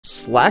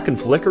Slack and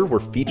Flickr were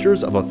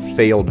features of a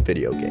failed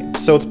video game.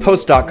 So it's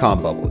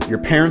post.com bubble. Your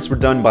parents were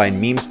done buying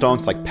meme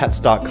stonks like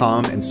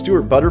pets.com, and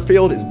Stewart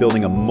Butterfield is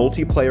building a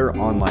multiplayer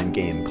online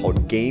game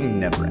called Game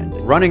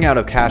Neverending. Running out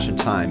of cash and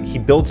time, he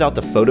builds out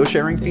the photo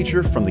sharing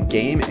feature from the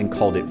game and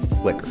called it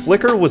Flickr.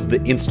 Flickr was the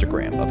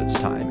Instagram of its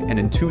time, and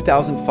in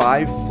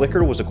 2005,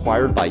 Flickr was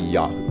acquired by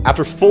Yahoo.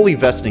 After fully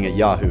vesting at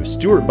Yahoo,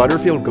 Stewart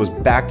Butterfield goes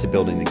back to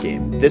building the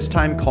game, this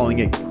time calling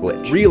it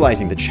Glitch.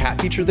 Realizing the chat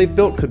feature they've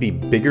built could be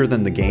bigger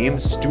than the game,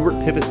 Stewart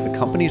pivots the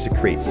company to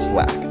create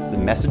Slack, the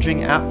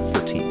messaging app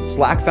for teens.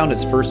 Slack found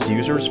its first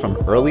users from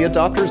early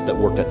adopters that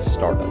worked at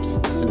startups.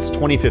 Since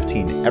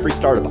 2015, every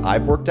startup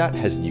I've worked at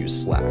has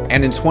used Slack.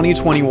 And in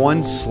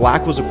 2021,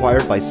 Slack was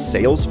acquired by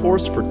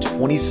Salesforce for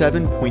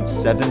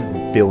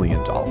 $27.7 billion.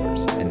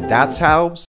 And that's how